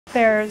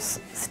There's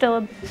still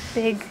a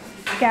big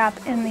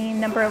gap in the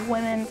number of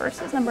women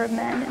versus number of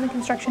men in the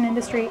construction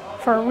industry.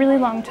 For a really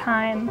long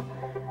time,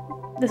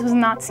 this was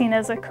not seen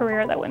as a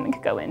career that women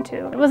could go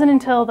into. It wasn't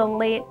until the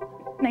late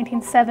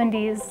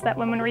 1970s that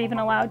women were even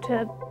allowed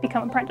to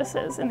become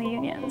apprentices in the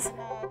unions.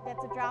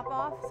 That's a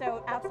drop-off,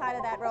 so outside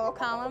of that row of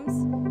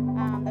columns,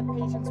 the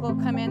patients will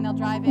come in, they'll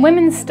drive in.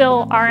 Women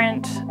still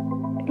aren't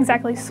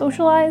exactly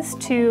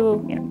socialized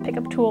to pick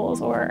up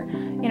tools, or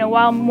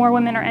while more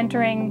women are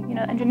entering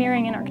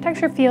engineering and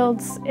architecture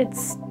fields,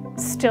 it's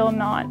still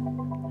not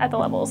at the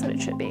levels that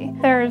it should be.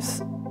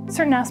 There's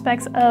certain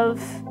aspects of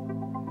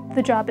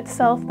the job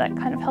itself that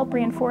kind of help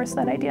reinforce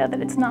that idea that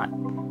it's not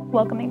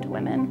welcoming to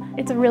women.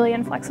 It's a really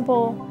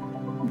inflexible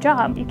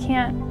job. You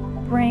can't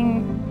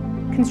bring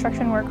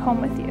construction work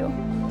home with you. It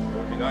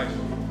would be nice.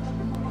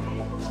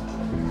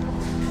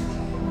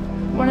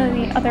 One of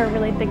the other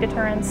really big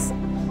deterrents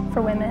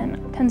for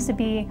women tends to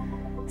be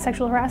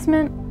sexual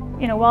harassment.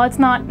 While it's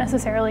not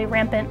necessarily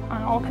rampant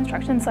on all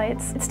construction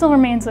sites, it still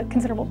remains a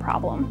considerable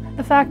problem.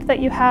 The fact that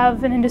you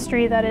have an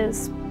industry that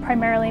is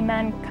primarily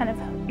men kind of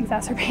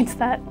exacerbates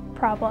that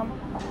problem.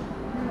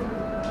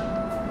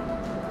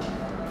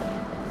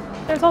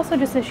 There's also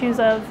just issues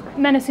of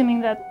men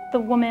assuming that the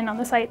woman on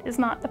the site is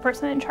not the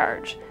person in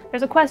charge.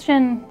 There's a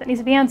question that needs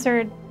to be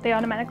answered, they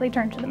automatically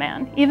turn to the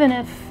man, even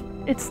if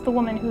it's the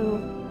woman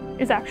who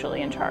is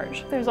actually in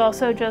charge. There's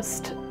also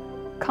just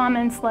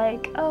comments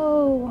like,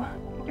 oh,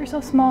 you're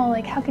so small,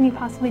 like how can you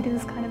possibly do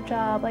this kind of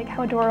job? Like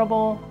how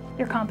adorable,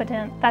 you're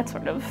competent, that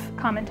sort of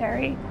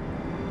commentary.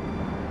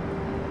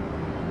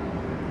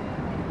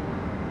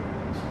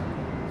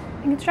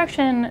 In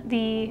construction,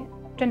 the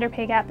gender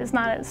pay gap is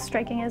not as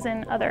striking as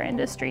in other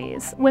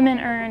industries. Women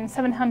earn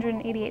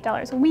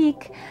 $788 a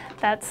week.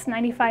 That's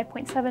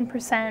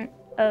 95.7%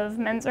 of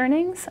men's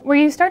earnings. Where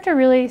you start to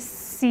really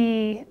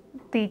see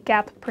the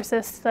gap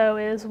persist, though,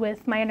 is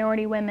with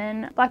minority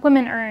women. Black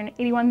women earn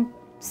 81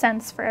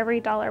 cents for every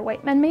dollar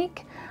white men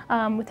make.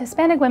 With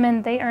Hispanic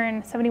women, they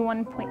earn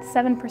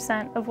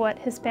 71.7% of what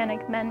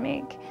Hispanic men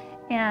make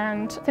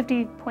and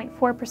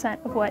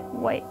 50.4% of what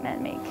white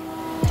men make.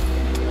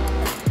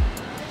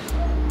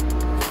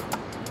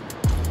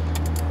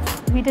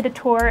 We did a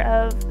tour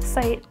of a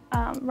site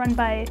run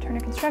by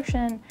Turner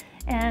Construction,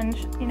 and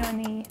in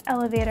the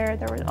elevator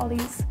there were all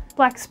these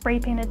black spray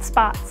painted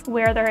spots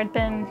where there had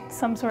been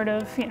some sort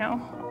of,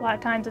 a lot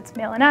of times it's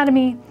male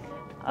anatomy,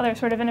 other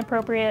sort of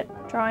inappropriate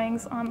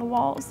drawings on the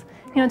walls.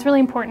 It's really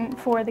important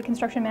for the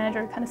construction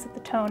manager to kind of set the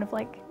tone of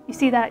like, you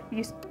see that,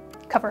 you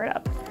cover it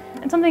up.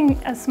 And something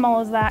as small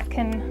as that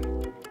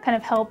can kind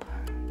of help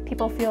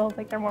people feel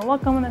like they're more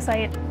welcome on the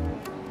site.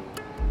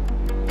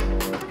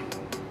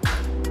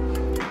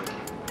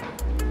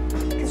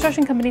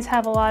 Construction companies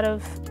have a lot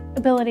of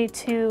ability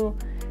to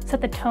set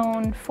the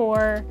tone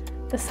for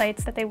the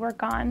sites that they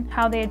work on,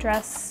 how they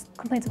address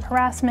complaints of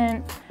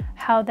harassment,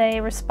 how they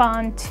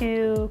respond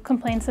to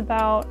complaints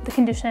about the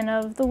condition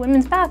of the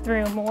women's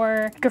bathroom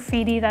or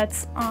graffiti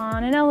that's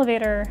on an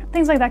elevator.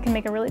 Things like that can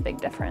make a really big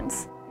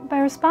difference. By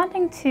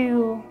responding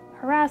to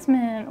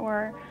harassment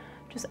or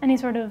just any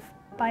sort of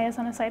bias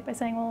on a site by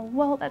saying,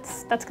 well,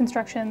 that's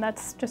construction,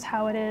 that's just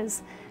how it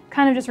is,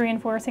 kind of just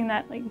reinforcing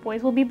that like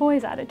boys will be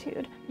boys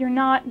attitude. You're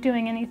not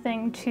doing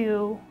anything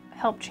to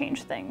help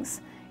change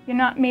things. You're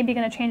not maybe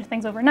going to change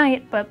things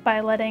overnight, but by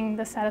letting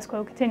the status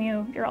quo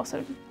continue, you're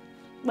also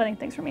letting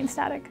things remain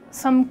static.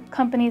 Some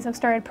companies have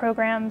started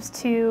programs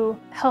to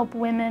help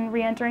women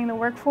re-entering the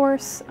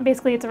workforce.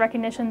 Basically, it's a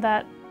recognition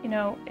that,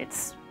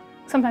 it's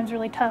sometimes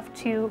really tough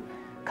to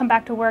come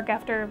back to work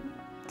after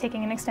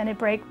taking an extended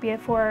break, be it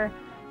for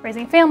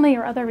raising a family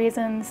or other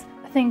reasons.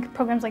 I think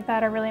programs like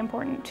that are really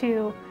important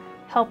to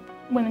help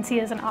women see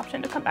it as an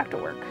option to come back to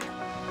work.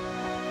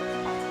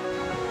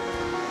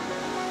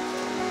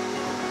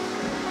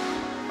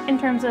 In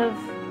terms of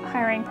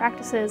hiring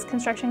practices,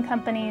 construction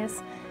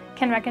companies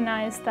can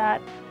recognize that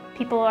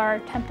people are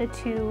tempted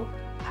to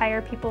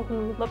hire people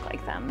who look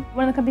like them.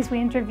 One of the companies we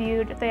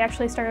interviewed, they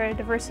actually started a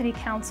diversity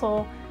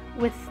council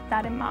with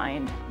that in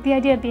mind. The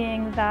idea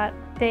being that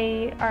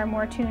they are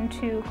more attuned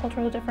to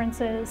cultural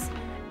differences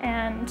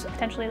and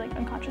potentially like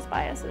unconscious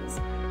biases.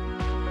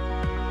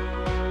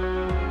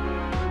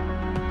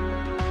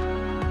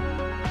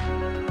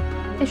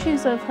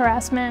 Issues of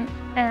harassment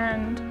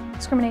and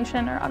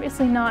discrimination are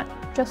obviously not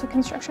just a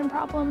construction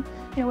problem.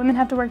 Women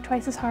have to work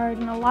twice as hard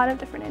in a lot of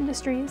different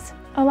industries.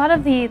 A lot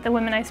of the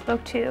women I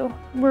spoke to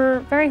were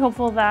very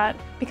hopeful that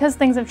because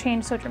things have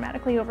changed so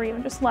dramatically over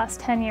even just the last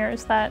 10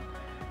 years that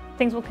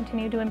things will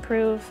continue to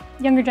improve.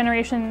 Younger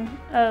generation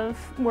of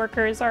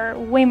workers are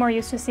way more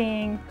used to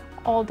seeing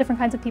all different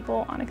kinds of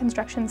people on a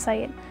construction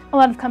site. A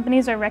lot of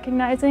companies are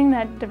recognizing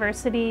that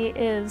diversity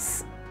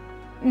is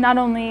not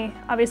only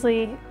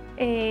obviously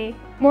a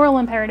moral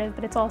imperative,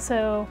 but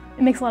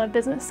it makes a lot of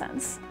business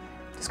sense.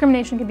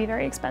 Discrimination can be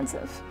very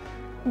expensive.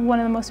 One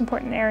of the most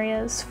important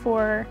areas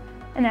for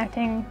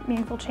enacting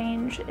meaningful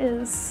change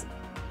is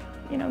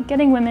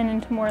getting women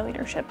into more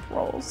leadership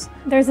roles.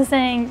 There's a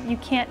saying, you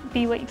can't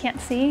be what you can't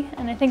see,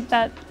 and I think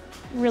that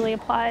really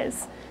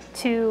applies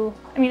to,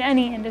 I mean,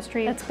 any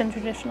industry that's been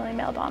traditionally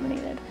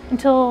male-dominated.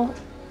 Until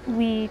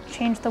we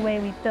change the way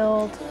we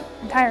build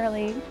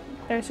entirely,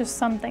 there's just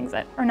some things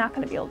that are not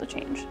going to be able to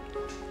change.